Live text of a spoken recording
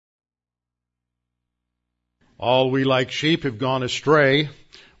All we like sheep have gone astray.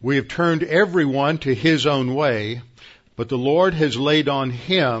 We have turned everyone to his own way, but the Lord has laid on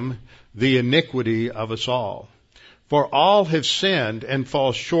him the iniquity of us all. For all have sinned and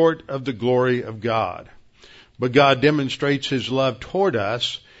fall short of the glory of God. But God demonstrates his love toward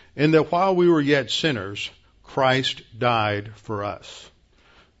us in that while we were yet sinners, Christ died for us.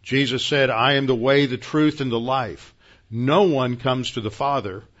 Jesus said, I am the way, the truth, and the life. No one comes to the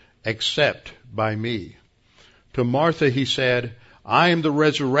Father except by me. To Martha he said, I am the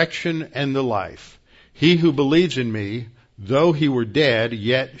resurrection and the life. He who believes in me, though he were dead,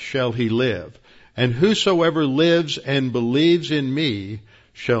 yet shall he live. And whosoever lives and believes in me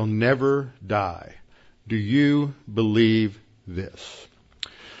shall never die. Do you believe this?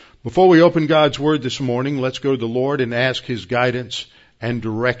 Before we open God's Word this morning, let's go to the Lord and ask his guidance and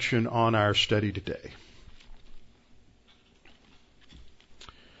direction on our study today.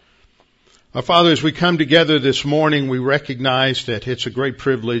 Our Father, as we come together this morning, we recognize that it's a great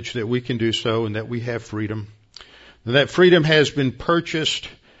privilege that we can do so and that we have freedom. And that freedom has been purchased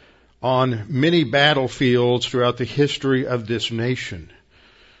on many battlefields throughout the history of this nation,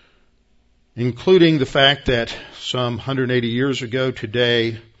 including the fact that some 180 years ago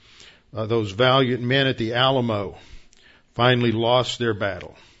today, those valiant men at the Alamo finally lost their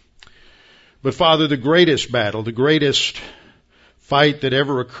battle. But Father, the greatest battle, the greatest fight that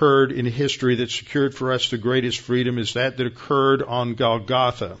ever occurred in history that secured for us the greatest freedom is that occurred on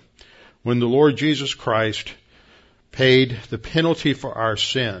Golgotha, when the Lord Jesus Christ paid the penalty for our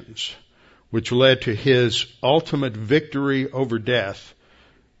sins, which led to his ultimate victory over death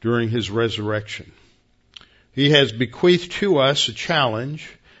during his resurrection. He has bequeathed to us a challenge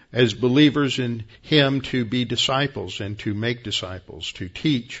as believers in him to be disciples and to make disciples, to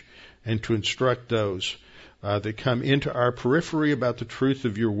teach and to instruct those that come into our periphery about the truth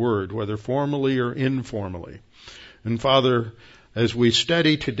of your word, whether formally or informally. And Father, as we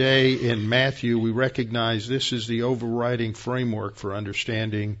study today in Matthew, we recognize this is the overriding framework for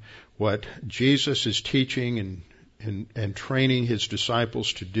understanding what Jesus is teaching and training his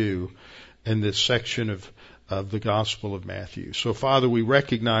disciples to do in this section of the Gospel of Matthew. So Father, we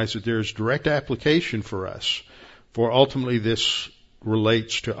recognize that there's direct application for us, for ultimately this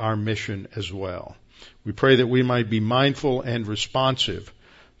relates to our mission as well. We pray that we might be mindful and responsive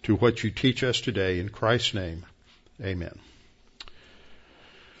to what you teach us today. In Christ's name, amen.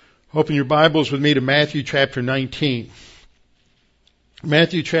 Open your Bibles with me to Matthew chapter 19.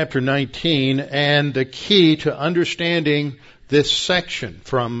 Matthew chapter 19, and the key to understanding this section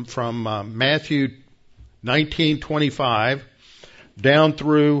from Matthew 19:25 down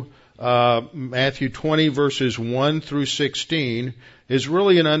through Matthew 20 verses 1 through 16 is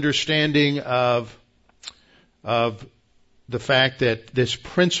really an understanding of the fact that this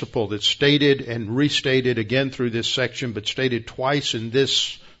principle that's stated and restated again through this section, but stated twice in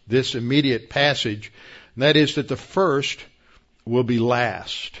this immediate passage, and that is that the first will be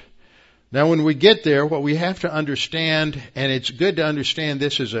last. Now, when we get there, what we have to understand, and it's good to understand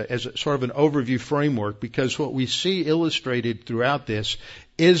this as a sort of an overview framework, because what we see illustrated throughout this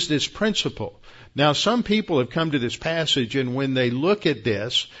is this principle. Now, some people have come to this passage, and when they look at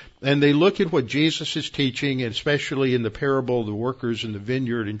this, and they look at what Jesus is teaching, and especially in the parable of the workers in the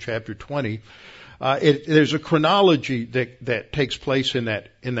vineyard in chapter 20, there's a chronology that takes place in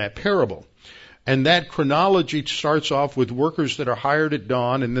that parable. And that chronology starts off with workers that are hired at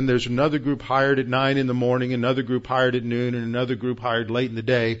dawn, and then there's another group hired at 9 in the morning, another group hired at noon, and another group hired late in the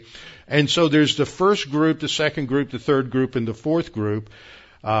day. And so there's the first group, the second group, the third group, and the fourth group,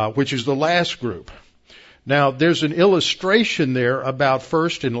 which is the last group. Now, there's an illustration there about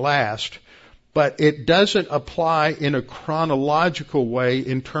first and last, but it doesn't apply in a chronological way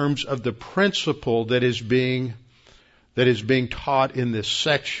in terms of the principle that is being taught in this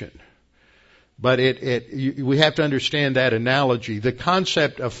section. But we have to understand that analogy. The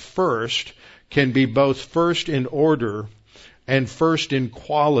concept of first can be both first in order and first in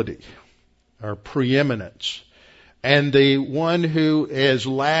quality, or preeminence. And the one who is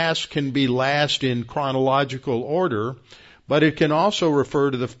last can be last in chronological order, but it can also refer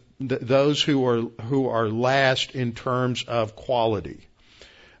to those who are last in terms of quality.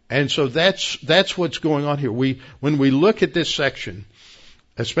 And so that's what's going on here. When we look at this section,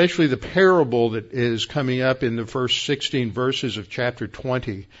 especially the parable that is coming up in the first 16 verses of chapter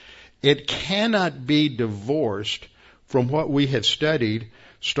 20, it cannot be divorced from what we have studied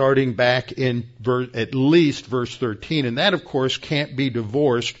starting back in at least verse 13. And that, of course, can't be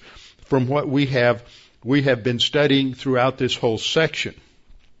divorced from what we have been studying throughout this whole section.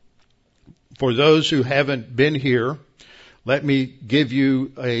 For those who haven't been here let me give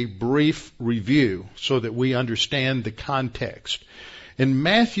you a brief review so that we understand the context. In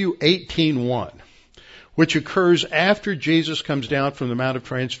Matthew 18:1, which occurs after Jesus comes down from the Mount of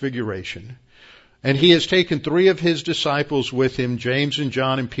Transfiguration, and he has taken 3 of his disciples with him, James and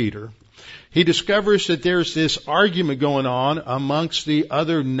John and Peter, he discovers that there's this argument going on amongst the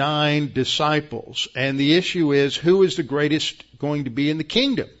other 9 disciples. And the issue is, who is the greatest going to be in the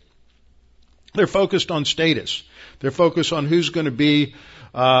kingdom? They're focused on status. They're focused on who's going to be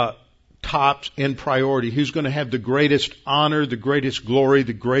top in priority, who's going to have the greatest honor, the greatest glory,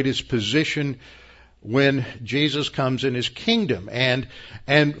 the greatest position when Jesus comes in his kingdom. And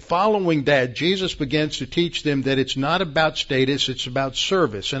following that, Jesus begins to teach them that it's not about status, it's about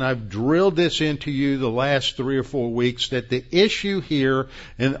service. And I've drilled this into you the last 3 or 4 weeks, that the issue here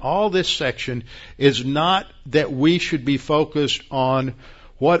in all this section is not that we should be focused on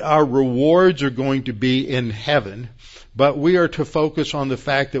what our rewards are going to be in heaven, but we are to focus on the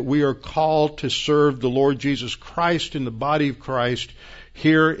fact that we are called to serve the Lord Jesus Christ in the body of Christ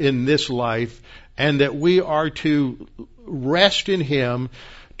here in this life, and that we are to rest in Him,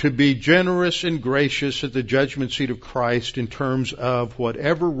 to be generous and gracious at the judgment seat of Christ in terms of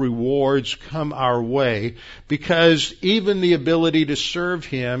whatever rewards come our way, because even the ability to serve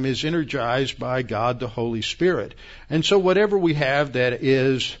Him is energized by God the Holy Spirit. And so whatever we have that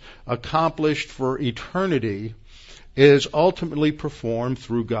is accomplished for eternity is ultimately performed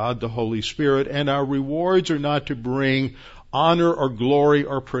through God the Holy Spirit, and our rewards are not to bring honor or glory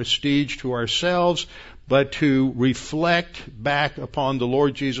or prestige to ourselves, but to reflect back upon the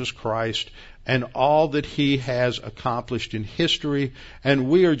Lord Jesus Christ and all that He has accomplished in history, and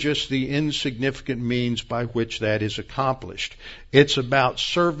we are just the insignificant means by which that is accomplished. It's about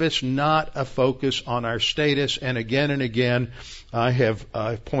service, not a focus on our status, and again I have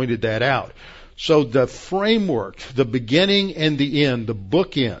pointed that out. So the framework, the beginning and the end, the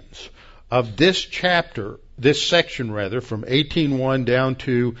bookends of this chapter, this section rather, from 18:1 down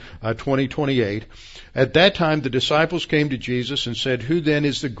to 20:28, at that time the disciples came to Jesus and said, "Who then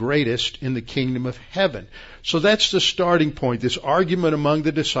is the greatest in the kingdom of heaven?" So that's the starting point, this argument among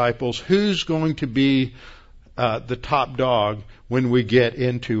the disciples, who's going to be the top dog when we get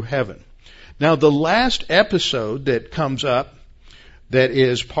into heaven. Now the last episode that comes up that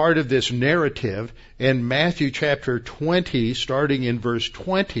is part of this narrative in Matthew chapter 20, starting in verse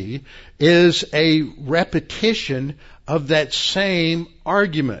 20, is a repetition of that same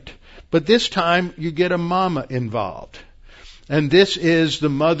argument. But this time you get a mama involved. And this is the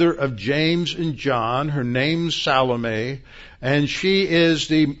mother of James and John. Her name's Salome, and she is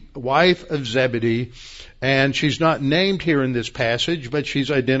the wife of Zebedee. And she's not named here in this passage, but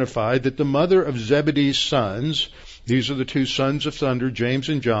she's identified that the mother of Zebedee's sons, these are the 2 sons of thunder, James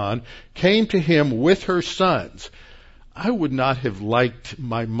and John, came to him with her sons. I would not have liked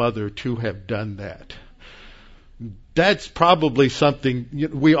my mother to have done that. That's probably something,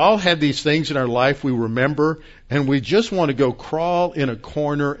 we all have these things in our life we remember, and we just want to go crawl in a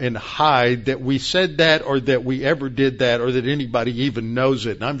corner and hide that we said that, or that we ever did that, or that anybody even knows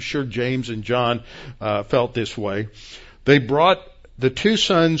it. And I'm sure James and John felt this way. They brought her 2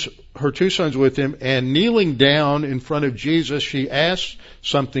 sons with him, and kneeling down in front of Jesus, she asked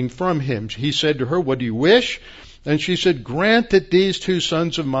something from him. He said to her, "What do you wish?" And she said, "Grant that these 2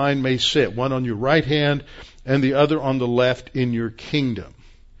 sons of mine may sit, one on your right hand and the other on the left in your kingdom."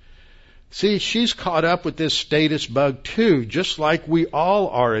 See, she's caught up with this status bug too, just like we all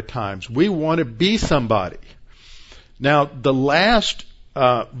are at times. We want to be somebody. Now, the last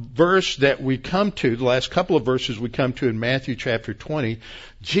verse that we come to, the last couple of verses we come to in Matthew chapter 20,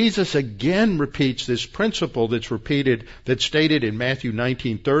 Jesus again repeats this principle that's stated in Matthew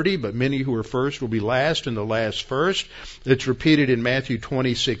 19:30, but many who are first will be last and the last first. It's repeated in Matthew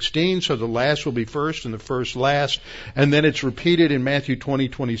 20:16, so the last will be first and the first last. And then it's repeated in Matthew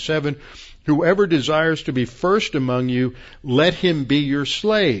 20:27, "Whoever desires to be first among you, let him be your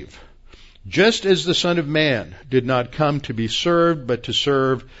slave. Just as the Son of Man did not come to be served, but to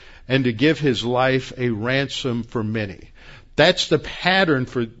serve, and to give his life a ransom for many." That's the pattern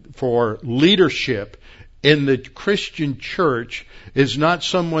for leadership in the Christian church, is not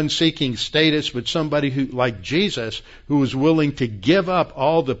someone seeking status, but somebody who, like Jesus, who is willing to give up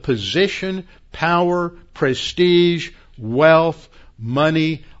all the position, power, prestige, wealth,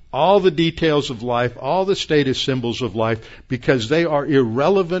 money, all the details of life, all the status symbols of life, because they are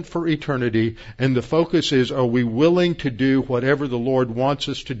irrelevant for eternity, and the focus is, are we willing to do whatever the Lord wants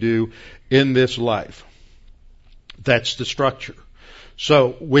us to do in this life? That's the structure.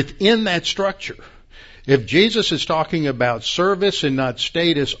 So within that structure, if Jesus is talking about service and not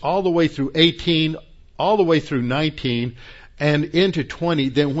status all the way through 18, all the way through 19 and into 20,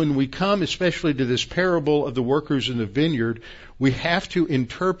 then when we come especially to this parable of the workers in the vineyard, we have to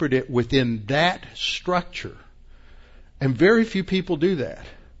interpret it within that structure. And very few people do that.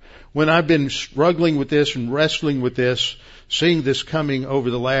 When I've been struggling with this and wrestling with this, seeing this coming over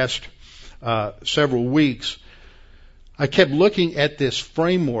the last several weeks, I kept looking at this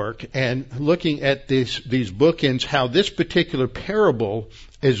framework and looking at these bookends, how this particular parable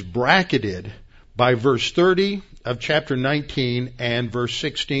is bracketed by verse 30 of chapter 19 and verse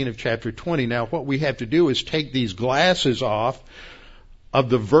 16 of chapter 20. Now, what we have to do is take these glasses off of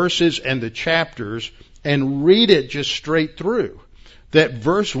the verses and the chapters and read it just straight through. That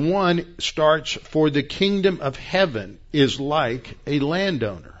verse 1 starts, "For the kingdom of heaven is like a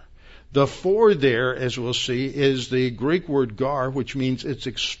landowner." The "for" there, as we'll see, is the Greek word gar, which means it's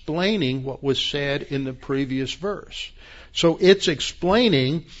explaining what was said in the previous verse. So it's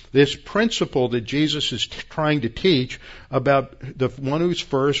explaining this principle that Jesus is trying to teach about the one who's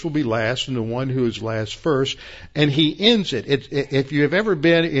first will be last and the one who is last first. And he ends it. If you have ever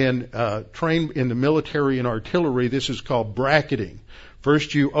been trained in the military and artillery, this is called bracketing.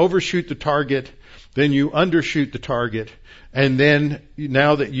 First you overshoot the target, then you undershoot the target, and then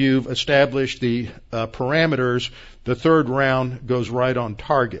now that you've established the parameters, the third round goes right on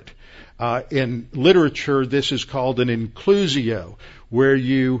target. In literature, this is called an inclusio, where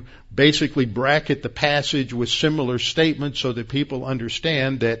you basically bracket the passage with similar statements so that people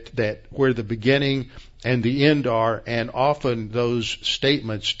understand that where the beginning and the end are, and often those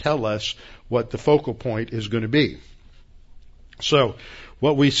statements tell us what the focal point is going to be. So,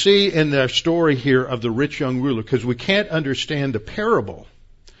 what we see in the story here of the rich young ruler, because we can't understand the parable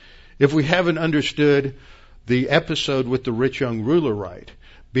if we haven't understood the episode with the rich young ruler right.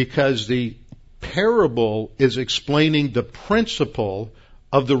 Because the parable is explaining the principle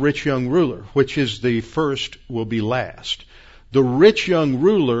of the rich young ruler, which is the first will be last. The rich young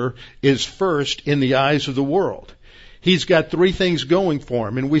ruler is first in the eyes of the world. He's got three things going for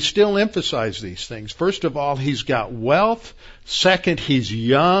him, and we still emphasize these things. First of all, he's got wealth. Second, he's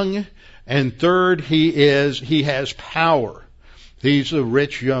young. And third, he has power. He's a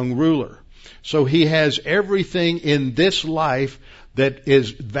rich young ruler. So he has everything in this life that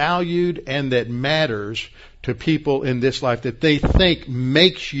is valued and that matters to people in this life, that they think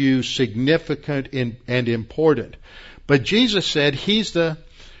makes you significant and important. But Jesus said he's the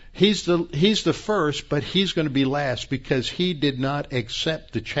first, but he's going to be last, because he did not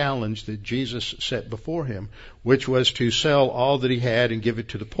accept the challenge that Jesus set before him, which was to sell all that he had and give it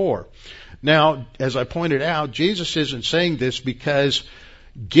to the poor. Now, as I pointed out, Jesus isn't saying this because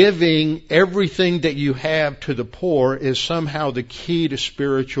giving everything that you have to the poor is somehow the key to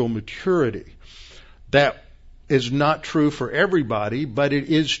spiritual maturity. That is not true for everybody, but it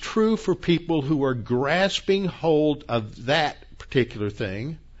is true for people who are grasping hold of that particular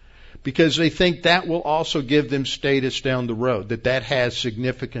thing, because they think that will also give them status down the road, that has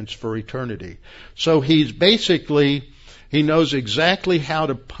significance for eternity. So he knows exactly how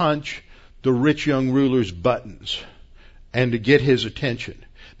to punch the rich young ruler's buttons and to get his attention.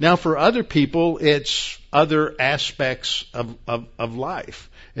 Now, for other people, it's other aspects of life.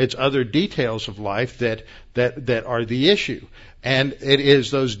 It's other details of life that are the issue. And it is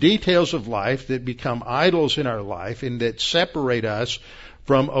those details of life that become idols in our life and that separate us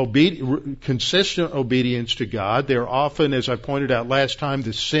from consistent obedience to God. They're often, as I pointed out last time,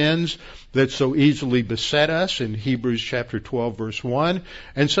 the sins that so easily beset us in Hebrews chapter 12, verse 1.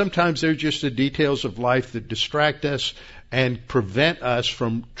 And sometimes they're just the details of life that distract us and prevent us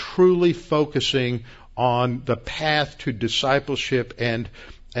from truly focusing on the path to discipleship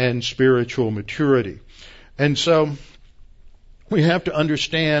and spiritual maturity. And so we have to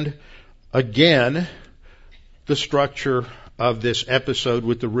understand, again, the structure of this episode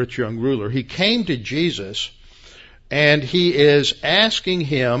with the rich young ruler. He came to Jesus and he is asking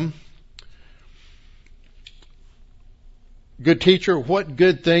him, "Good teacher, what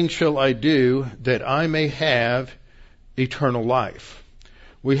good thing shall I do that I may have eternal life?"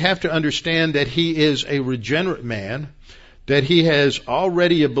 We have to understand that he is a regenerate man, that he is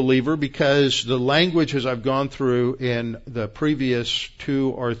already a believer, because the language, as I've gone through in the previous 2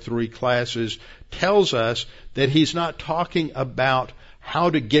 or 3 classes, tells us that he's not talking about how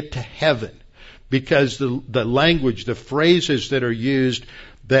to get to heaven, because the language, the phrases that are used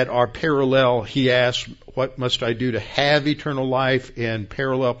that are parallel, he asks, "What must I do to have eternal life?" in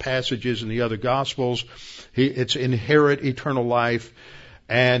parallel passages in the other Gospels. It's inherit eternal life.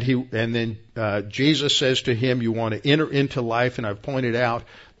 And then Jesus says to him, "You want to enter into life." And I've pointed out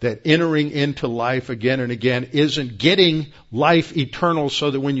that entering into life again and again isn't getting life eternal so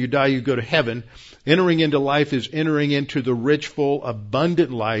that when you die you go to heaven. Entering into life is entering into the rich, full,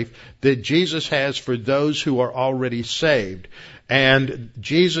 abundant life that Jesus has for those who are already saved. And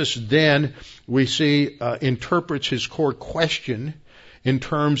Jesus then, we see, interprets his core question in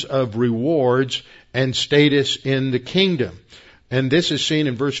terms of rewards and status in the kingdom. And this is seen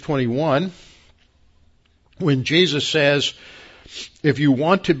in verse 21 when Jesus says, if you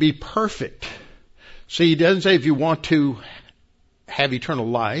want to be perfect. See, he doesn't say if you want to have eternal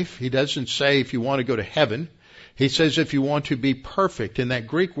life. He doesn't say if you want to go to heaven. He says if you want to be perfect. And that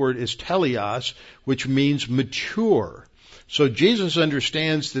Greek word is teleos, which means mature. So Jesus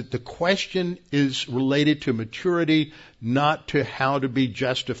understands that the question is related to maturity, not to how to be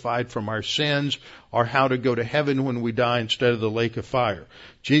justified from our sins or how to go to heaven when we die instead of the lake of fire.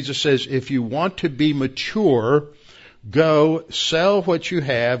 Jesus says if you want to be mature, go, sell what you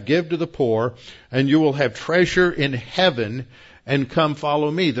have, give to the poor, and you will have treasure in heaven, and come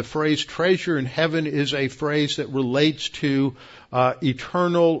follow me. The phrase treasure in heaven is a phrase that relates to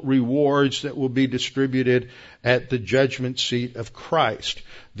eternal rewards that will be distributed at the judgment seat of Christ.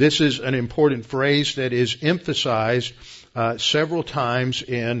 This is an important phrase that is emphasized several times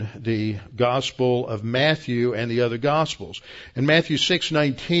in the Gospel of Matthew and the other Gospels. In Matthew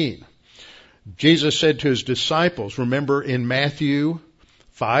 6:19, Jesus said to his disciples, remember in Matthew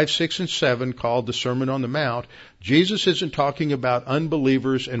 5, 6, and 7, called the Sermon on the Mount, Jesus isn't talking about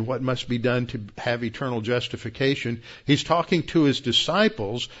unbelievers and what must be done to have eternal justification. He's talking to his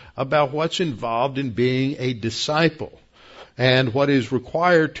disciples about what's involved in being a disciple and what is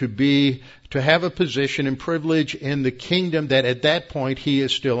required to have a position and privilege in the kingdom that at that point he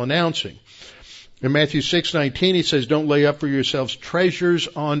is still announcing. In Matthew 6:19, he says, don't lay up for yourselves treasures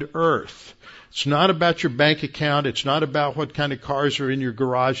on earth. It's not about your bank account. It's not about what kind of cars are in your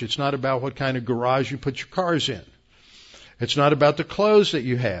garage. It's not about what kind of garage you put your cars in. It's not about the clothes that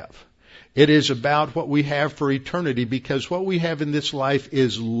you have. It is about what we have for eternity, because what we have in this life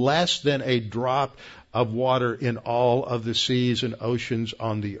is less than a drop of water in all of the seas and oceans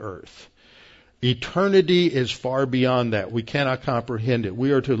on the earth. Eternity is far beyond that. We cannot comprehend it.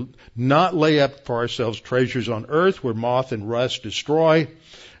 We are to not lay up for ourselves treasures on earth where moth and rust destroy,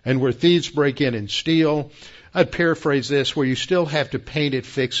 and where thieves break in and steal. I'd paraphrase this, where you still have to paint it,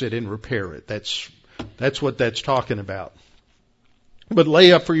 fix it, and repair it. That's what that's talking about. But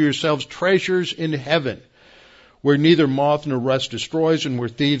lay up for yourselves treasures in heaven, where neither moth nor rust destroys, and where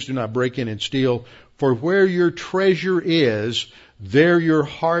thieves do not break in and steal. For where your treasure is, there your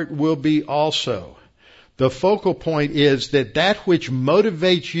heart will be also. The focal point is that which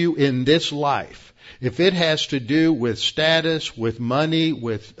motivates you in this life, if it has to do with status, with money,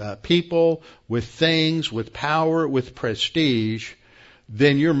 with people, with things, with power, with prestige,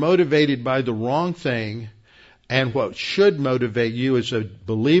 then you're motivated by the wrong thing. And what should motivate you as a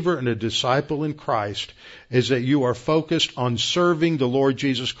believer and a disciple in Christ is that you are focused on serving the Lord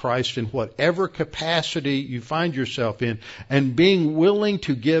Jesus Christ in whatever capacity you find yourself in, and being willing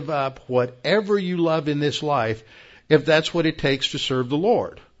to give up whatever you love in this life if that's what it takes to serve the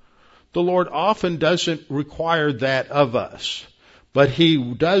Lord. The Lord often doesn't require that of us, but he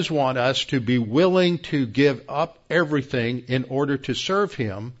does want us to be willing to give up everything in order to serve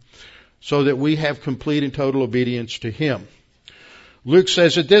him, so that we have complete and total obedience to him. Luke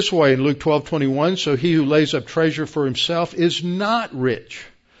says it this way in Luke 12:21, so he who lays up treasure for himself is not rich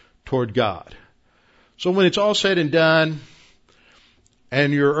toward God. So when it's all said and done,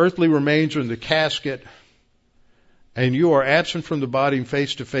 and your earthly remains are in the casket, and you are absent from the body and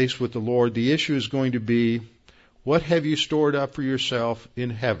face to face with the Lord, the issue is going to be, what have you stored up for yourself in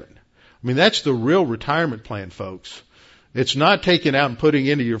heaven? I mean, that's the real retirement plan, folks. It's not taking out and putting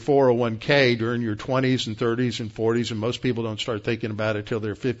into your 401k during your 20s and 30s and 40s, and most people don't start thinking about it till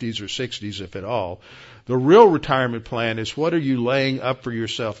their 50s or 60s, if at all. The real retirement plan is, what are you laying up for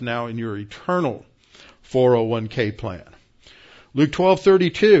yourself now in your eternal 401k plan? Luke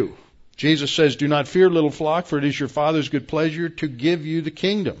 12:32. Jesus says, do not fear, little flock, for it is your Father's good pleasure to give you the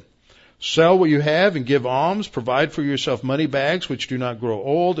kingdom. Sell what you have and give alms. Provide for yourself money bags which do not grow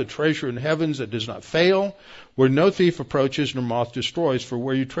old, a treasure in heavens that does not fail, where no thief approaches nor moth destroys. For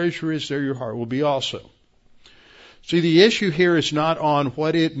where your treasure is, there your heart will be also. See, the issue here is not on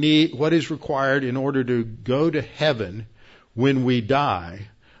what is required in order to go to heaven when we die,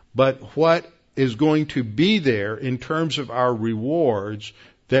 but what is going to be there in terms of our rewards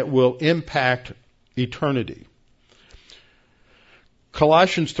that will impact eternity.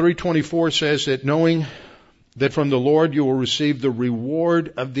 Colossians 3:24 says that knowing that from the Lord you will receive the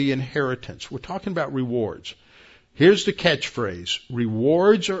reward of the inheritance. We're talking about rewards. Here's the catchphrase.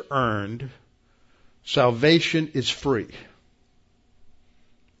 Rewards are earned. Salvation is free.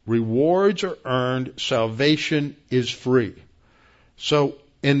 Rewards are earned. Salvation is free. So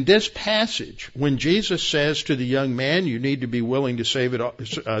in this passage, when Jesus says to the young man, you need to be willing to save it all,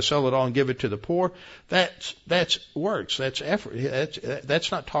 sell it all and give it to the poor, that's works. That's effort.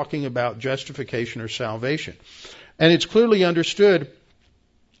 That's not talking about justification or salvation. And it's clearly understood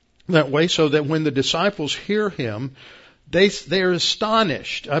that way so that when the disciples hear him, they're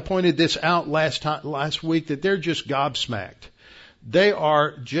astonished. I pointed this out last week that they're just gobsmacked. They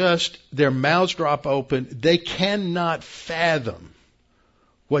are just, their mouths drop open. They cannot fathom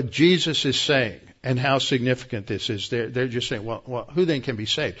what Jesus is saying and how significant this is. They're just saying, well, who then can be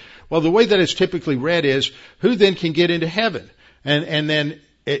saved? Well, the way that it's typically read is, who then can get into heaven? And then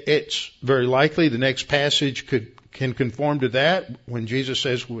it's very likely the next passage can conform to that. When Jesus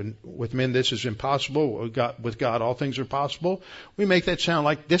says, with men this is impossible, with God all things are possible, we make that sound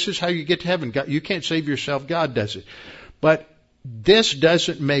like this is how you get to heaven. God, you can't save yourself, God does it. But this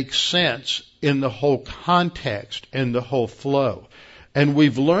doesn't make sense in the whole context and the whole flow. And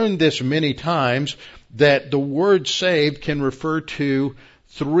we've learned this many times, that the word saved can refer to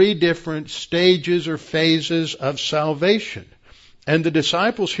 3 different stages or phases of salvation. And the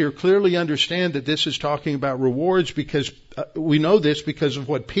disciples here clearly understand that this is talking about rewards, because we know this because of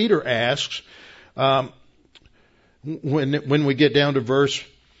what Peter asks when we get down to verse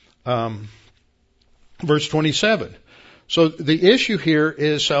 27. So the issue here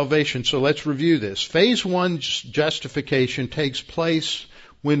is salvation. So let's review this. Phase 1 justification takes place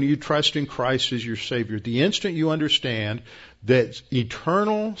when you trust in Christ as your Savior. The instant you understand that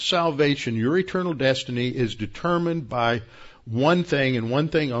eternal salvation, your eternal destiny, is determined by one thing and one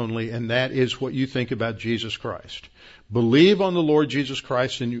thing only, and that is what you think about Jesus Christ. Believe on the Lord Jesus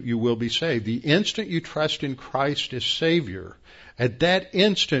Christ and you will be saved. The instant you trust in Christ as Savior, at that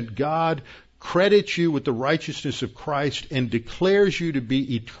instant God credits you with the righteousness of Christ and declares you to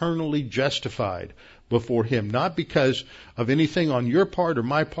be eternally justified before Him. Not because of anything on your part or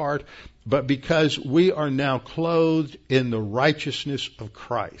my part, but because we are now clothed in the righteousness of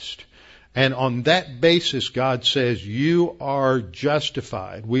Christ. And on that basis, God says, you are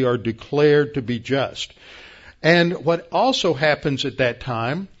justified. We are declared to be just. And what also happens at that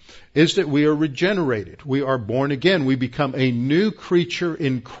time is that we are regenerated. We are born again. We become a new creature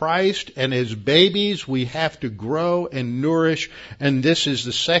in Christ, and as babies we have to grow and nourish, and this is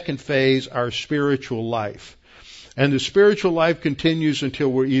the second phase, our spiritual life. And the spiritual life continues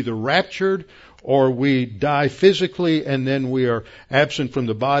until we're either raptured or we die physically, and then we are absent from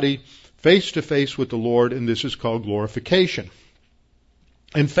the body, face to face with the Lord, and this is called glorification.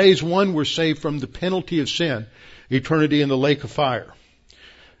 In phase 1, we're saved from the penalty of sin, eternity in the lake of fire.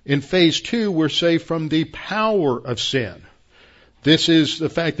 In phase 2, we're saved from the power of sin. This is the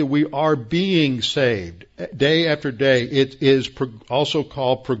fact that we are being saved day after day. It is also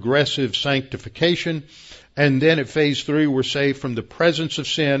called progressive sanctification. And then at phase 3, we're saved from the presence of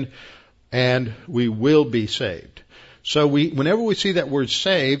sin, and we will be saved. So whenever we see that word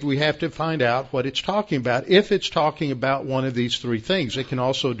saved, we have to find out what it's talking about. If it's talking about one of these 3 things, it can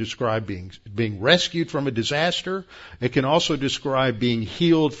also describe being rescued from a disaster. It can also describe being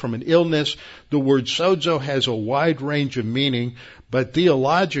healed from an illness. The word sozo has a wide range of meaning, but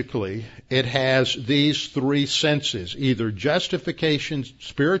theologically, it has these 3 senses, either justification,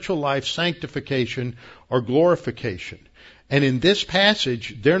 spiritual life, sanctification, or glorification. And in this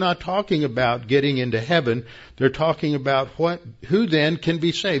passage, they're not talking about getting into heaven. They're talking about who then can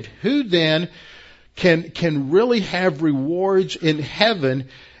be saved? Who then can really have rewards in heaven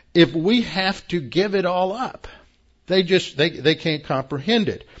if we have to give it all up? They can't comprehend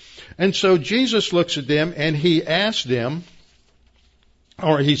it. And so Jesus looks at them and he asks them,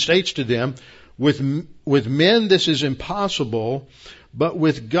 or he states to them, with men this is impossible, but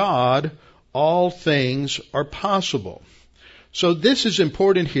with God all things are possible. So this is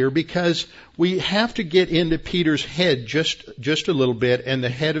important here because we have to get into Peter's head just a little bit, and the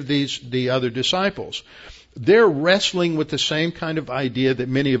head of the other disciples. They're wrestling with the same kind of idea that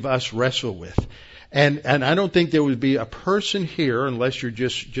many of us wrestle with. And I don't think there would be a person here, unless you're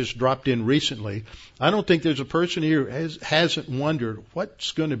just dropped in recently, I don't think there's a person here who hasn't wondered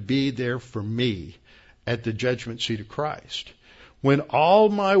what's going to be there for me at the judgment seat of Christ. When all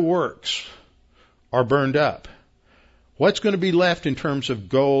my works are burned up, what's going to be left in terms of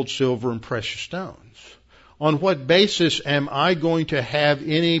gold, silver, and precious stones? On what basis am I going to have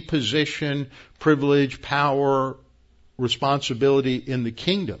any position, privilege, power, responsibility in the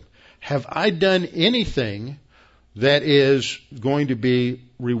kingdom? Have I done anything that is going to be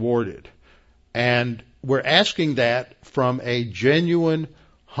rewarded? And we're asking that from a genuine,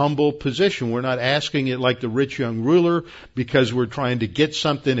 humble position. We're not asking it like the rich young ruler because we're trying to get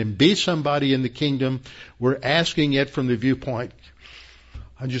something and be somebody in the kingdom. We're asking it from the viewpoint,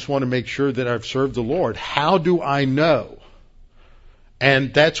 I just want to make sure that I've served the Lord. How do I know?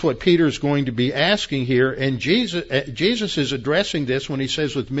 And that's what Peter's going to be asking here. And Jesus is addressing this when he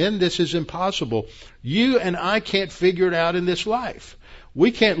says, with men, this is impossible. You and I can't figure it out in this life.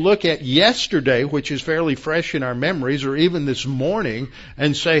 We can't look at yesterday, which is fairly fresh in our memories, or even this morning,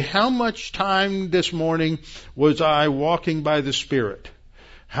 and say, how much time this morning was I walking by the Spirit?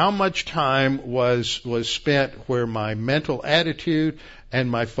 How much time was spent where my mental attitude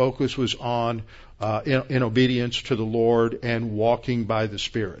and my focus was on in obedience to the Lord and walking by the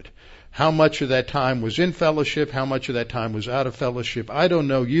Spirit? How much of that time was in fellowship? How much of that time was out of fellowship? I don't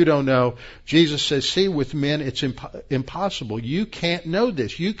know. You don't know. Jesus says, see, with men, it's impossible. You can't know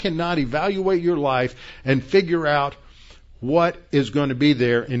this. You cannot evaluate your life and figure out what is going to be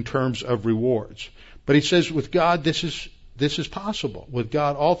there in terms of rewards. But he says, with God, this is possible. With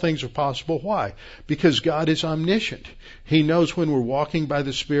God, all things are possible. Why? Because God is omniscient. He knows when we're walking by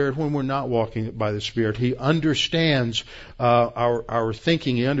the Spirit, when we're not walking by the Spirit. He understands our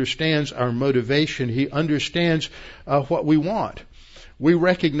thinking. He understands our motivation. He understands what we want. We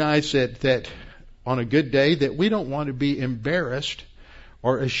recognize that on a good day that we don't want to be embarrassed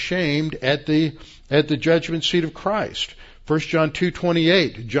or ashamed at the judgment seat of Christ. 1 John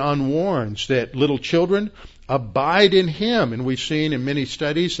 2:28, John warns that little children, abide in Him. And we've seen in many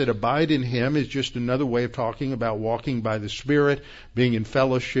studies that abide in Him is just another way of talking about walking by the Spirit, being in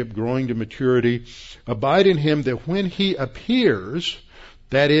fellowship, growing to maturity. Abide in Him that when He appears,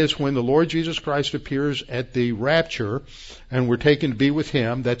 that is, when the Lord Jesus Christ appears at the rapture and we're taken to be with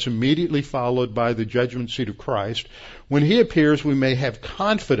Him, that's immediately followed by the judgment seat of Christ. When He appears, we may have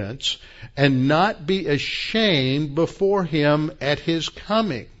confidence and not be ashamed before Him at His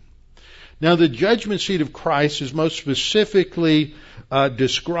coming. Now, the judgment seat of Christ is most specifically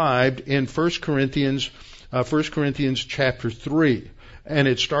described in 1 Corinthians chapter 3. And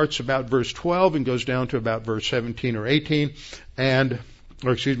it starts about verse 12 and goes down to about verse 17 or 18, down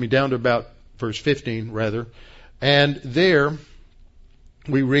to about verse 15, rather. And there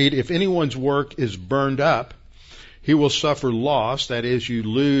we read, if anyone's work is burned up, he will suffer loss, that is, you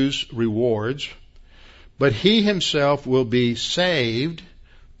lose rewards, but he himself will be saved,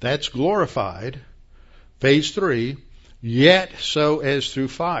 that's glorified, phase 3, yet so as through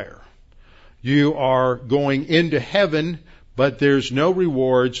fire. You are going into heaven, but there's no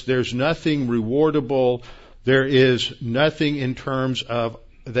rewards, there's nothing rewardable, there is nothing in terms of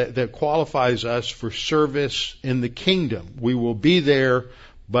that qualifies us for service in the kingdom. We will be there,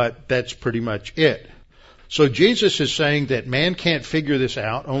 but that's pretty much it. So Jesus is saying that man can't figure this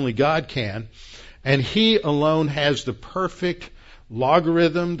out, only God can, and He alone has the perfect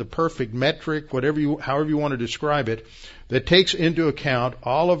logarithm, the perfect metric, however you want to describe it, that takes into account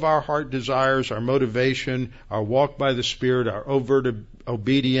all of our heart desires, our motivation, our walk by the Spirit, our overt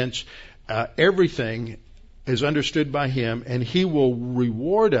obedience, everything is understood by Him, and He will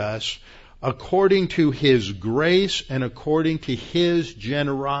reward us according to His grace and according to His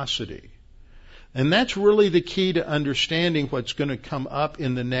generosity. And that's really the key to understanding what's going to come up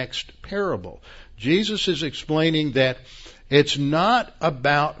in the next parable. Jesus is explaining that it's not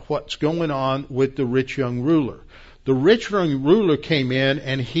about what's going on with the rich young ruler. The rich young ruler came in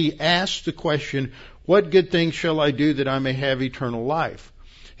and he asked the question, what good things shall I do that I may have eternal life?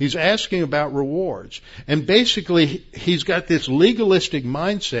 He's asking about rewards. And basically, he's got this legalistic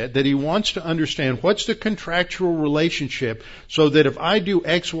mindset that he wants to understand what's the contractual relationship so that if I do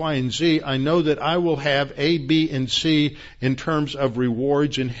X, Y, and Z, I know that I will have A, B, and C in terms of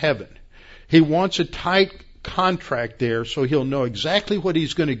rewards in heaven. He wants a tight contract there so he'll know exactly what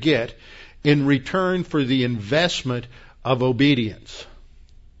he's going to get in return for the investment of obedience.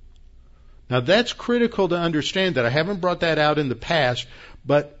 Now that's critical to understand that. I haven't brought that out in the past,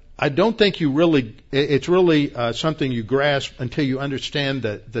 but I don't think it's really something you grasp until you understand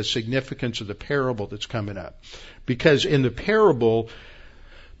the significance of the parable that's coming up. Because in the parable,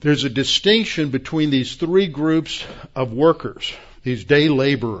 there's a distinction between these three groups of workers, these day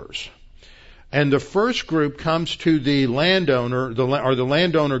laborers. And the first group comes to the landowner, or the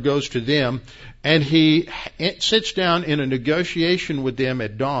landowner goes to them, and he sits down in a negotiation with them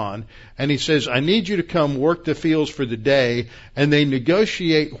at dawn, and he says, I need you to come work the fields for the day, and they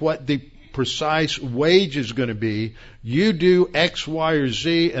negotiate what the precise wage is going to be. You do X, Y, or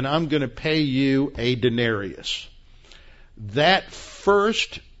Z, and I'm going to pay you a denarius. That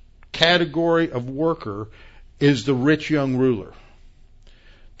first category of worker is the rich young ruler.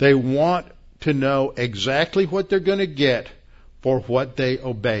 They want to know exactly what they're going to get for what they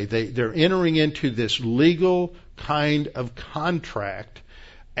obey. They're entering into this legal kind of contract,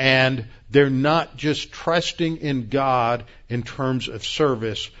 and they're not just trusting in God in terms of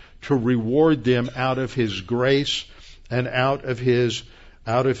service to reward them out of His grace and out of His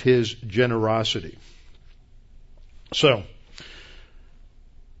generosity. So,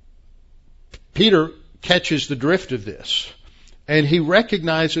 Peter catches the drift of this. And he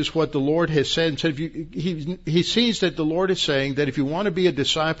recognizes what the Lord has said. And so he sees that the Lord is saying that if you want to be a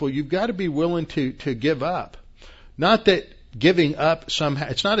disciple, you've got to be willing to give up. Not that giving up somehow,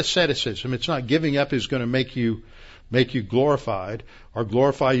 it's not asceticism. It's not giving up is going to make you glorified or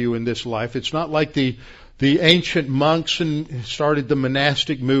glorify you in this life. It's not like the ancient monks and started the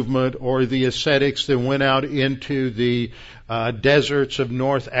monastic movement, or the ascetics that went out into the deserts of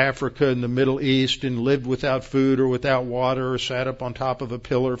North Africa and the Middle East and lived without food or without water, or sat up on top of a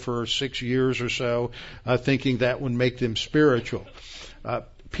pillar for 6 years or so, thinking that would make them spiritual.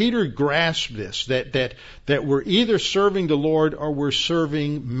 Peter grasped this, that we're either serving the Lord or we're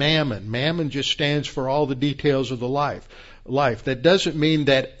serving mammon. Mammon just stands for all the details of the life. That doesn't mean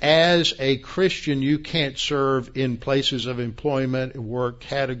that as a Christian you can't serve in places of employment, work,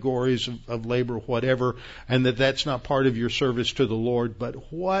 categories of labor, whatever, and that's not part of your service to the Lord.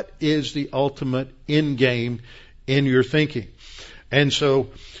 But what is the ultimate end game in your thinking? And so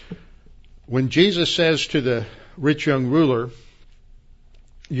when Jesus says to the rich young ruler,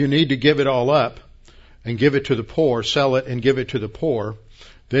 you need to give it all up and give it to the poor, sell it and give it to the poor,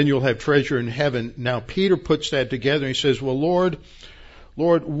 then you'll have treasure in heaven. Now, Peter puts that together and he says, well, Lord,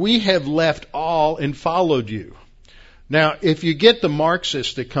 we have left all and followed you. Now, if you get the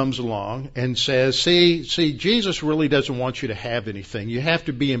Marxist that comes along and says, see, Jesus really doesn't want you to have anything. You have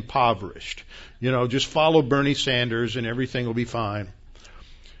to be impoverished. Just follow Bernie Sanders and everything will be fine.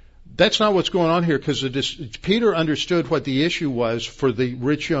 That's not what's going on here, because Peter understood what the issue was for the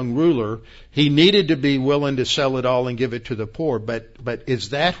rich young ruler. He needed to be willing to sell it all and give it to the poor. But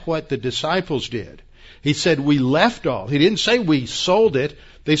is that what the disciples did? He said, we left all. He didn't say we sold it.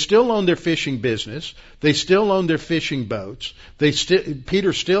 They still owned their fishing business. They still owned their fishing boats.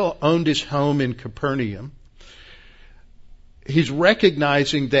 Peter still owned his home in Capernaum. He's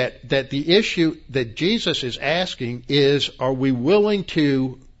recognizing that the issue that Jesus is asking is, are we willing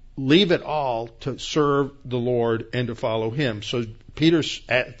to leave it all to serve the Lord and to follow Him? So Peter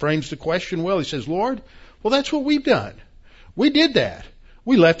frames the question well. He says, Lord, well, that's what we've done. We did that.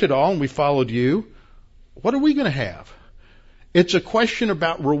 We left it all and we followed you. What are we going to have? It's a question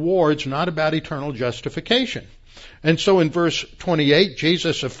about rewards, not about eternal justification. And so in verse 28,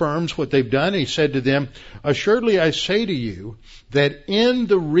 Jesus affirms what they've done. He said to them, assuredly I say to you that in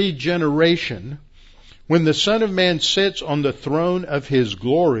the regeneration, when the Son of Man sits on the throne of His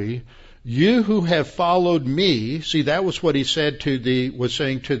glory, you who have followed me, see, that was what he was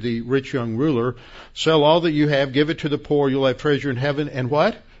saying to the rich young ruler, sell all that you have, give it to the poor, you'll have treasure in heaven, and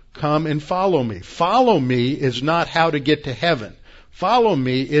what? Come and follow me. Follow me is not how to get to heaven. Follow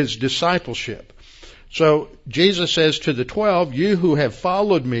me is discipleship. So Jesus says to the 12, you who have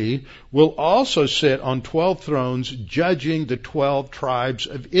followed me will also sit on 12 thrones, judging the 12 tribes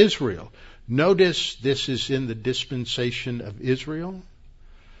of Israel. Notice this is in the dispensation of Israel.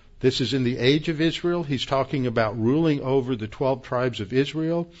 This is in the age of Israel. He's talking about ruling over the 12 tribes of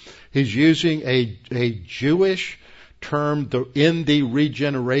Israel. He's using a Jewish term in the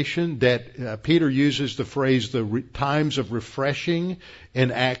regeneration that Peter uses the phrase times of refreshing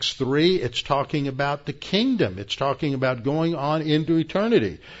in Acts 3. It's talking about the kingdom. It's talking about going on into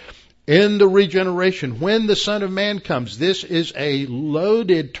eternity. In the regeneration, when the Son of Man comes, this is a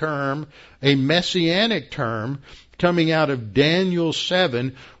loaded term, a messianic term coming out of Daniel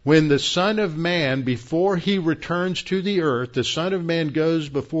 7, when the Son of Man, before He returns to the earth, the Son of Man goes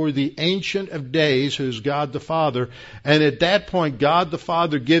before the Ancient of Days, who is God the Father, and at that point God the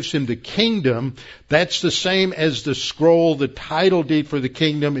Father gives Him the kingdom. That's the same as the scroll, the title deed for the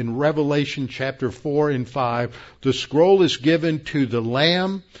kingdom in Revelation chapter 4 and 5. The scroll is given to the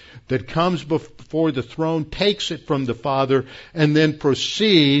Lamb that comes before the throne, takes it from the Father, and then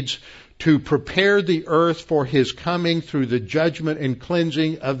proceeds to prepare the earth for His coming through the judgment and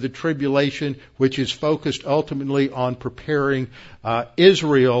cleansing of the tribulation, which is focused ultimately on preparing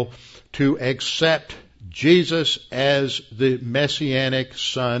Israel to accept Jesus as the Messianic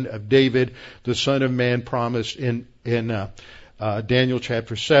Son of David, the Son of Man promised in Daniel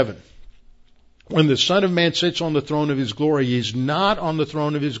chapter 7. When the Son of Man sits on the throne of His glory, He's not on the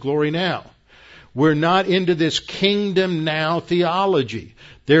throne of His glory now. We're not into this kingdom now theology.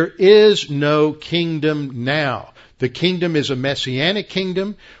 There is no kingdom now. The kingdom is a messianic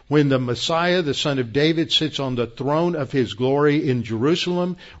kingdom. When the Messiah, the son of David, sits on the throne of his glory in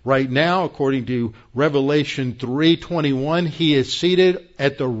Jerusalem, right now, according to Revelation 3:21, he is seated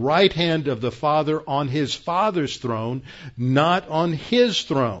at the right hand of the Father on his Father's throne, not on his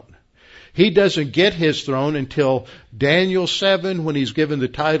throne. He doesn't get his throne until Daniel 7, when he's given the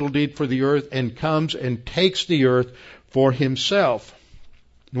title deed for the earth and comes and takes the earth for himself.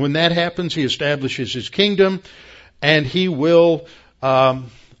 When that happens, he establishes his kingdom, and he will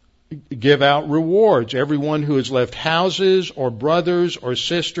give out rewards. Everyone who has left houses or brothers or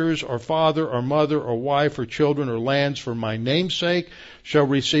sisters or father or mother or wife or children or lands for my name's sake shall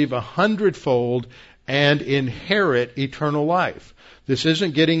receive 100-fold and inherit eternal life. This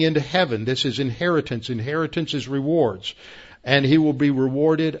isn't getting into heaven. This is inheritance. Inheritance is rewards. And he will be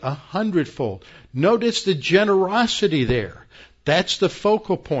rewarded 100-fold. Notice the generosity there. That's the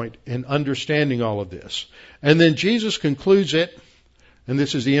focal point in understanding all of this. And then Jesus concludes it, and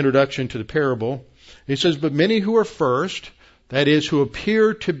this is the introduction to the parable. He says, but many who are first, that is, who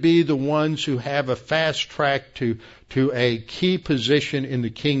appear to be the ones who have a fast track to a key position in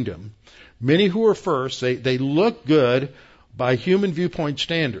the kingdom, many who are first, they look good by human viewpoint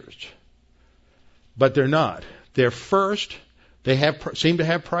standards, but they're not. They're first, they seem to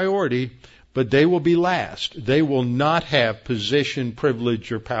have priority, but they will be last. They will not have position,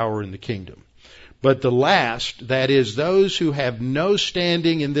 privilege, or power in the kingdom. But the last, that is, those who have no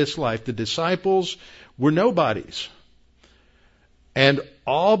standing in this life, the disciples were nobodies. And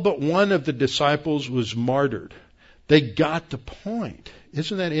all but one of the disciples was martyred. They got the point.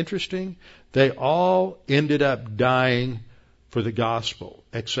 Isn't that interesting? They all ended up dying for the gospel,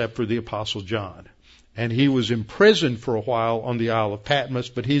 except for the Apostle John. And he was imprisoned for a while on the Isle of Patmos,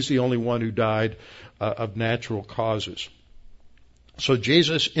 but he's the only one who died of natural causes. So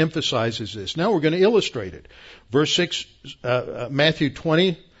Jesus emphasizes this. Now we're going to illustrate it. Verse 6, Matthew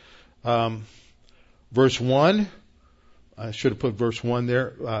 20, verse 1. I should have put verse 1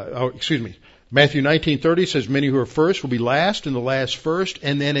 there. Matthew 19:30 says, many who are first will be last, and the last first.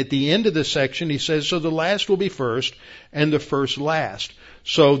 And then at the end of the section, he says, so the last will be first, and the first last.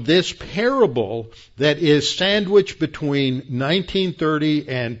 So this parable that is sandwiched between 1930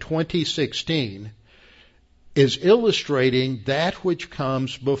 and 2016 is illustrating that which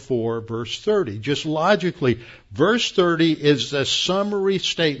comes before verse 30. Just logically, verse 30 is the summary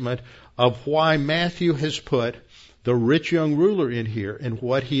statement of why Matthew has put the rich young ruler in here and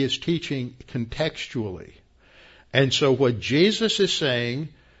what he is teaching contextually. And so what Jesus is saying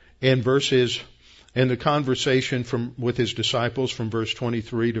in the conversation with his disciples from verse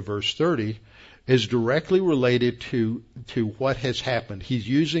 23 to verse 30 is directly related to what has happened. He's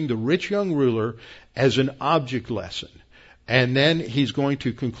using the rich young ruler as an object lesson. And then he's going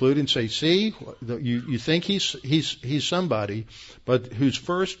to conclude and say, see, you think he's somebody, but whose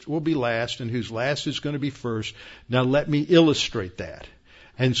first will be last and whose last is going to be first. Now let me illustrate that.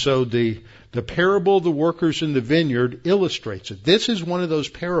 And so the parable of the workers in the vineyard illustrates it. This is one of those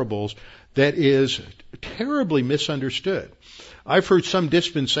parables that is terribly misunderstood. I've heard some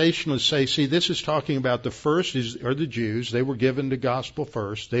dispensationalists say, see, this is talking about the first are the Jews. They were given the gospel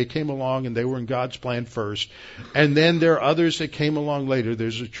first. They came along and they were in God's plan first. And then there are others that came along later.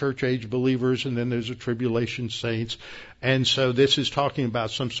 There's the church age believers, and then there's the tribulation saints. And so this is talking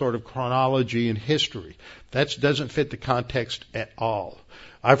about some sort of chronology and history. That doesn't fit the context at all.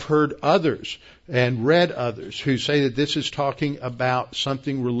 I've heard others and read others who say that this is talking about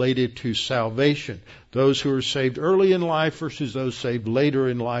something related to salvation. Those who are saved early in life versus those saved later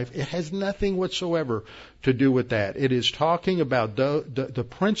in life. It has nothing whatsoever to do with that. It is talking about the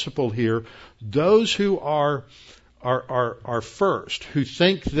principle here. Those who are first, who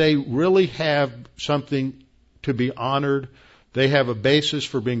think they really have something to be honored, they have a basis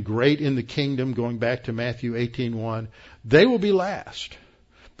for being great in the kingdom, going back to Matthew 18:1, they will be last.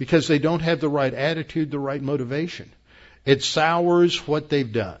 Because they don't have the right attitude, the right motivation. It sours what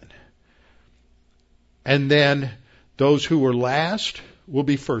they've done. And then those who were last will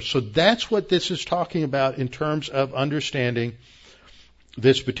be first. So that's what this is talking about in terms of understanding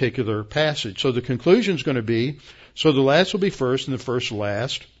this particular passage. So the conclusion is going to be, so the last will be first and the first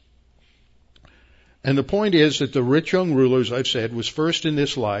last. And the point is that the rich young ruler, as I've said, was first in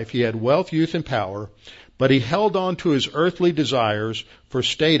this life. He had wealth, youth, and power. But he held on to his earthly desires for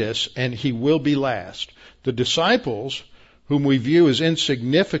status, and he will be last. The disciples, whom we view as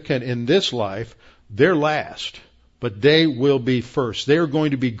insignificant in this life, they're last, but they will be first. They are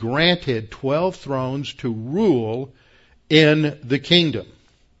going to be granted 12 thrones to rule in the kingdom.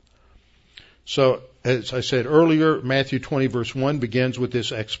 So, as I said earlier, Matthew 20 verse 1 begins with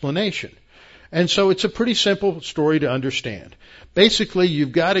this explanation. And so it's a pretty simple story to understand. Basically,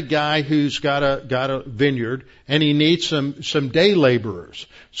 you've got a guy who's got a vineyard, and he needs some day laborers.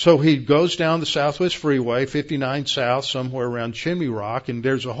 So he goes down the Southwest Freeway, 59 South, somewhere around Chimney Rock, and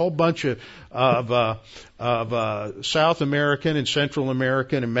there's a whole bunch of South American and Central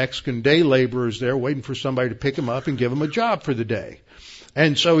American and Mexican day laborers there waiting for somebody to pick them up and give them a job for the day.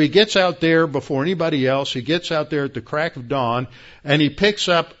 And so he gets out there before anybody else. He gets out there at the crack of dawn, and he picks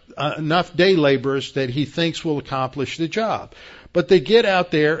up enough day laborers that he thinks will accomplish the job. But they get out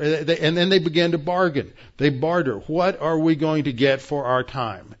there, and then they begin to bargain. They barter. What are we going to get for our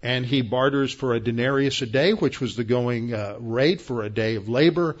time? And he barters for a denarius a day, which was the going rate for a day of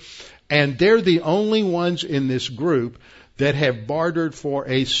labor. And they're the only ones in this group that have bartered for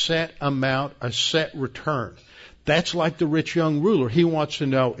a set amount, a set return. That's like the rich young ruler. He wants to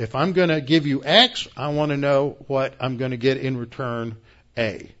know, if I'm going to give you X, I want to know what I'm going to get in return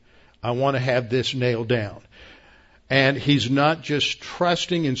A. I want to have this nailed down. And he's not just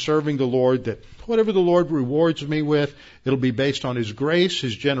trusting and serving the Lord that whatever the Lord rewards me with, it'll be based on His grace,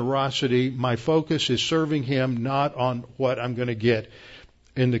 His generosity. My focus is serving Him, not on what I'm going to get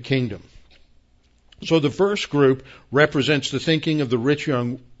in the kingdom. So the first group represents the thinking of the rich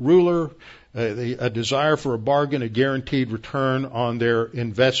young ruler, a desire for a bargain, a guaranteed return on their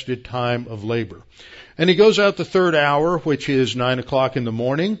invested time of labor. And he goes out the third hour, which is 9 o'clock in the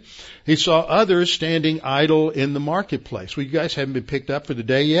morning. He saw others standing idle in the marketplace. Well, you guys haven't been picked up for the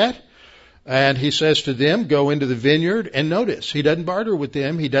day yet? And he says to them, go into the vineyard. And notice, he doesn't barter with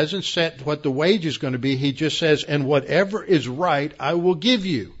them. He doesn't set what the wage is going to be. He just says, and whatever is right, I will give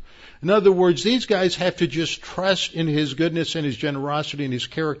you. In other words, these guys have to just trust in His goodness and His generosity and His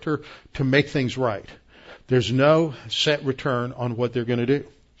character to make things right. There's no set return on what they're going to do.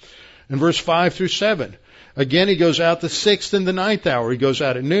 In verse 5 through 7, again, he goes out the 6th and the 9th hour. He goes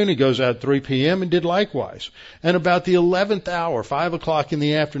out at noon, he goes out at 3 p.m. and did likewise. And about the 11th hour, 5 o'clock in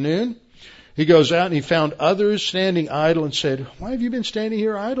the afternoon, he goes out and he found others standing idle and said, why have you been standing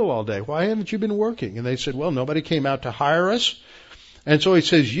here idle all day? Why haven't you been working? And they said, well, nobody came out to hire us. And so he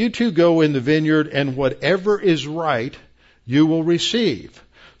says, you two go in the vineyard, and whatever is right, you will receive.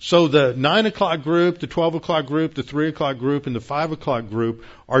 So the 9 o'clock group, the 12 o'clock group, the 3 o'clock group, and the 5 o'clock group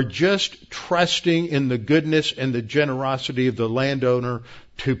are just trusting in the goodness and the generosity of the landowner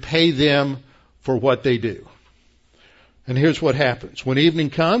to pay them for what they do. And here's what happens. When evening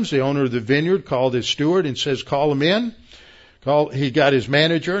comes, the owner of the vineyard called his steward and says, call them in. He got his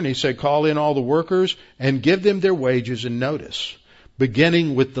manager, and he said, call in all the workers and give them their wages and notice,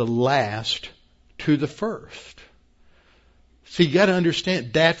 beginning with the last to the first. So you got to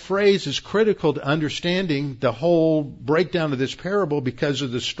understand, that phrase is critical to understanding the whole breakdown of this parable because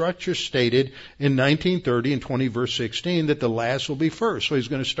of the structure stated in 19:30 and 20 verse 16 that the last will be first. So he's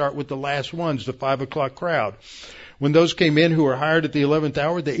going to start with the last ones, the 5 o'clock crowd. When those came in who were hired at the 11th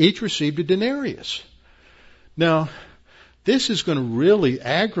hour, they each received a denarius. Now, this is going to really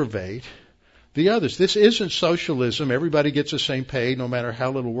aggravate the others. This isn't socialism. Everybody gets the same pay no matter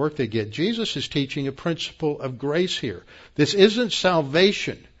how little work they get. Jesus is teaching a principle of grace here. This isn't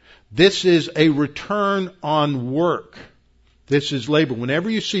salvation. This is a return on work. This is labor. Whenever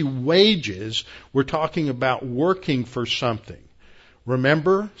you see wages, we're talking about working for something.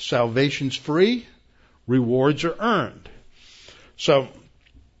 Remember, salvation's free, rewards are earned. So,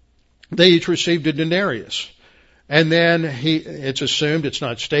 they each received a denarius. And then it's assumed, it's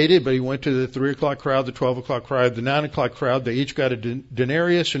not stated, but he went to the 3 o'clock crowd, the 12 o'clock crowd, the 9 o'clock crowd. They each got a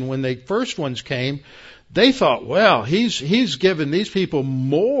denarius. And when the first ones came, they thought, well, he's given these people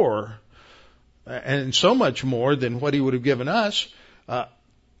more, and so much more than what he would have given us.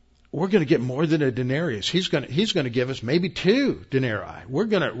 We're going to get more than a denarius. He's going to give us maybe 2 denarii. We're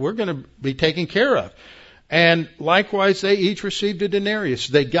going to be taken care of. And likewise, they each received a denarius.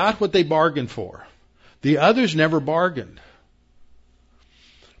 They got what they bargained for. The others never bargained.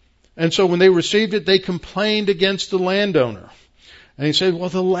 And so when they received it, they complained against the landowner. And he said, well,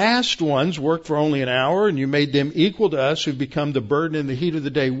 the last ones worked for only an hour, and you made them equal to us who've become the burden in the heat of the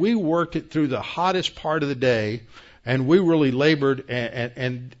day. We worked it through the hottest part of the day, and we really labored,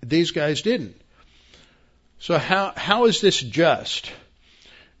 and these guys didn't. So how is this just?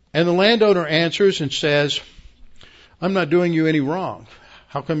 And the landowner answers and says, I'm not doing you any wrong.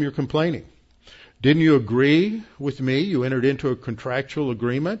 How come you're complaining? Didn't you agree with me? You entered into a contractual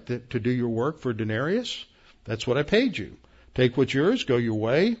agreement to do your work for a denarius. That's what I paid you. Take what's yours, go your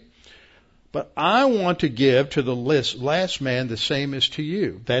way. But I want to give to the last man the same as to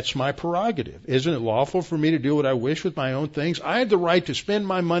you. That's my prerogative. Isn't it lawful for me to do what I wish with my own things? I have the right to spend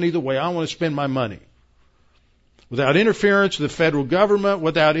my money the way I want to spend my money. without interference of the federal government,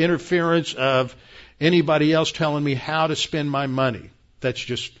 without interference of anybody else telling me how to spend my money. That's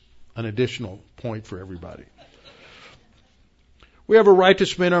just an additional point for everybody. We have a right to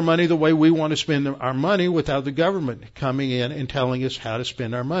spend our money the way we want to spend our money without the government coming in and telling us how to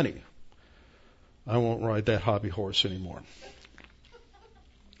spend our money. I won't ride that hobby horse anymore.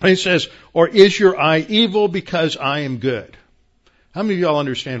 And he says, or is your eye evil because I am good? How many of y'all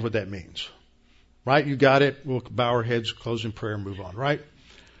understand what that means? Right? You got it? We'll bow our heads, close in prayer, and move on, right?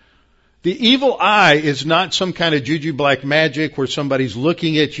 The evil eye is not some kind of juju black magic where somebody's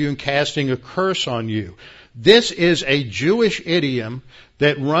looking at you and casting a curse on you. This is a Jewish idiom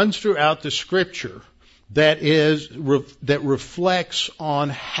that runs throughout the Scripture that reflects on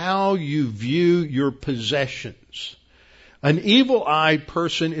how you view your possessions. An evil-eyed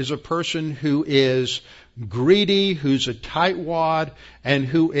person is a person who is greedy, who's a tightwad, and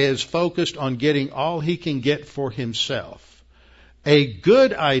who is focused on getting all he can get for himself. A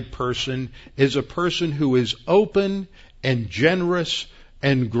good-eyed person is a person who is open and generous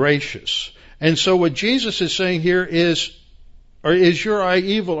and gracious. And so what Jesus is saying here is, or is your eye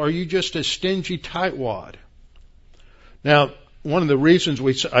evil? Are you just a stingy tightwad? Now, one of the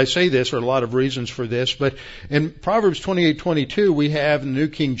reasons I say this, or a lot of reasons for this, but in Proverbs 28:22, we have in the New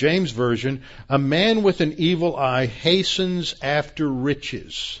King James Version, a man with an evil eye hastens after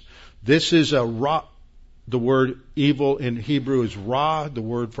riches. This is a ra. The word evil in Hebrew is ra. The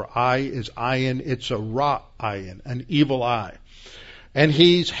word for eye is ayin. It's a ra ayin, an evil eye. And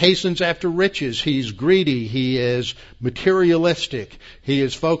he hastens after riches. He's greedy. He is materialistic. He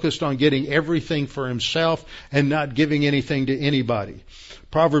is focused on getting everything for himself and not giving anything to anybody.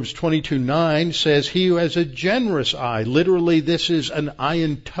 Proverbs 22:9 says, he who has a generous eye, literally this is an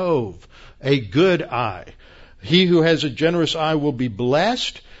ayin tov, a good eye. He who has a generous eye will be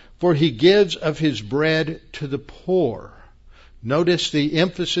blessed, for he gives of his bread to the poor. Notice the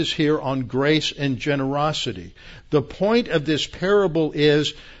emphasis here on grace and generosity. The point of this parable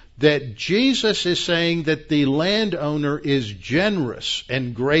is that Jesus is saying that the landowner is generous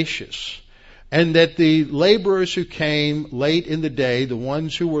and gracious, and that the laborers who came late in the day, the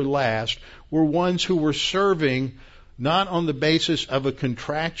ones who were last, were ones who were serving not on the basis of a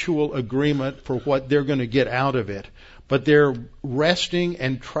contractual agreement for what they're going to get out of it, but they're resting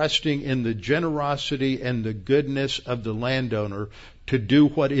and trusting in the generosity and the goodness of the landowner to do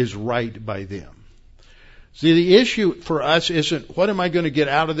what is right by them. See, the issue for us isn't what am I going to get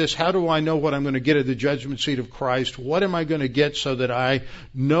out of this? How do I know what I'm going to get at the judgment seat of Christ? What am I going to get so that I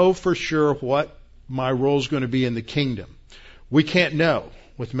know for sure what my role is going to be in the kingdom? We can't know.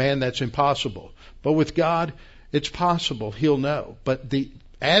 With man, that's impossible. But with God, it's possible. He'll know. But the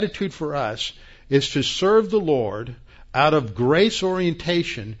attitude for us is to serve the Lord out of grace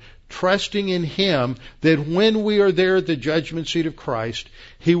orientation, trusting in Him that when we are there at the judgment seat of Christ,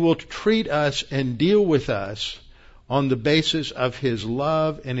 He will treat us and deal with us on the basis of His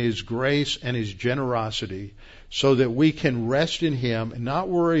love and His grace and His generosity, so that we can rest in Him and not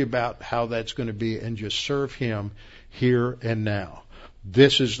worry about how that's going to be and just serve Him here and now.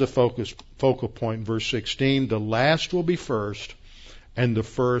 This is the focal point in verse 16. The last will be first, and the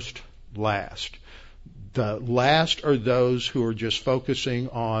first last. The last are those who are just focusing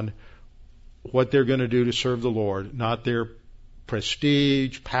on what they're going to do to serve the Lord, not their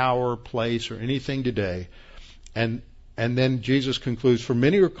prestige, power, place, or anything today. And then Jesus concludes, for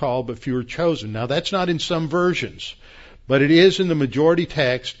many are called, but few are chosen. Now that's not in some versions, but it is in the majority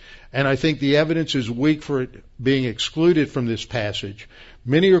text, and I think the evidence is weak for it being excluded from this passage.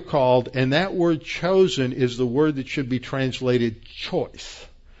 Many are called, and that word chosen is the word that should be translated choice.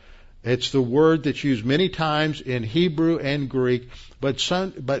 It's the word that's used many times in Hebrew and Greek, but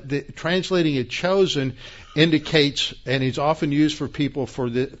translating it chosen indicates, and it's often used for people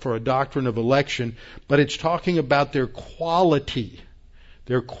for a doctrine of election, but it's talking about their quality.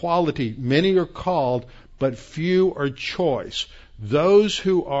 Their quality. Many are called, but few are choice. Those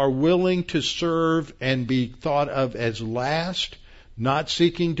who are willing to serve and be thought of as last, not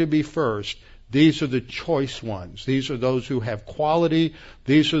seeking to be first, these are the choice ones. These are those who have quality.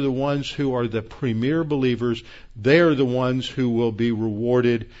 These are the ones who are the premier believers. They are the ones who will be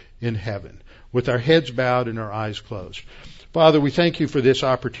rewarded in heaven. With our heads bowed and our eyes closed. Father, we thank you for this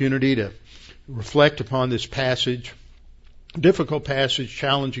opportunity to reflect upon this passage. Difficult passage,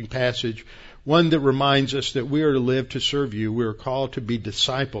 challenging passage. One that reminds us that we are to live to serve you. We are called to be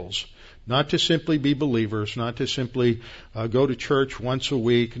disciples. Not to simply be believers, not to simply go to church once a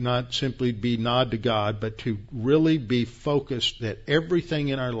week, not simply be nod to God, but to really be focused that everything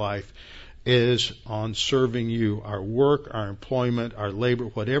in our life is on serving you. Our work, our employment, our labor,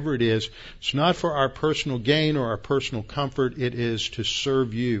 whatever it is, it's not for our personal gain or our personal comfort. It is to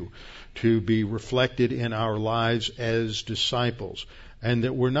serve you, to be reflected in our lives as disciples, and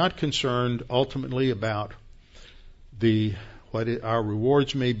that we're not concerned ultimately about what our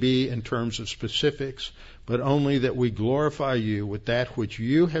rewards may be in terms of specifics, but only that we glorify you with that which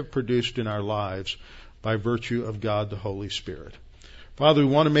you have produced in our lives by virtue of God the Holy Spirit. Father,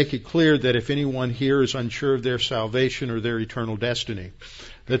 we want to make it clear that if anyone here is unsure of their salvation or their eternal destiny,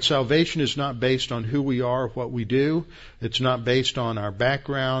 that salvation is not based on who we are, what we do. It's not based on our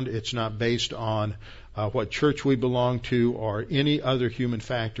background. It's not based on what church we belong to or any other human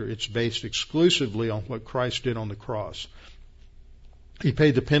factor. It's based exclusively on what Christ did on the cross. He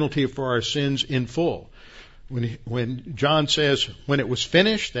paid the penalty for our sins in full. When John says, when it was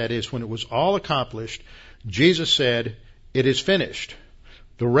finished, that is, when it was all accomplished, Jesus said, it is finished.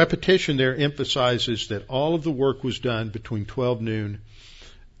 The repetition there emphasizes that all of the work was done between 12 noon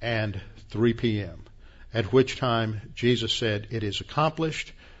and 3 p.m., at which time Jesus said, it is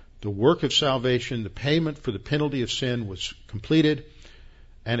accomplished. The work of salvation, the payment for the penalty of sin was completed,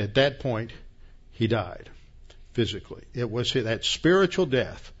 and at that point, he died physically. It was that spiritual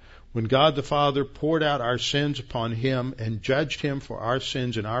death when God the Father poured out our sins upon him and judged him for our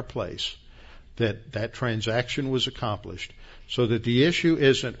sins in our place, that transaction was accomplished, so that the issue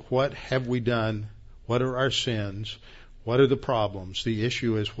isn't what have we done, what are our sins, what are the problems. The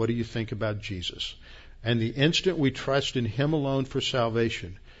issue is, what do you think about Jesus? And the instant we trust in him alone for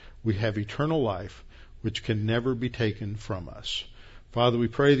salvation, we have eternal life, which can never be taken from us. Father, we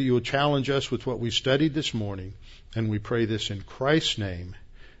pray that you will challenge us with what we studied this morning, and we pray this in Christ's name.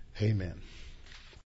 Amen.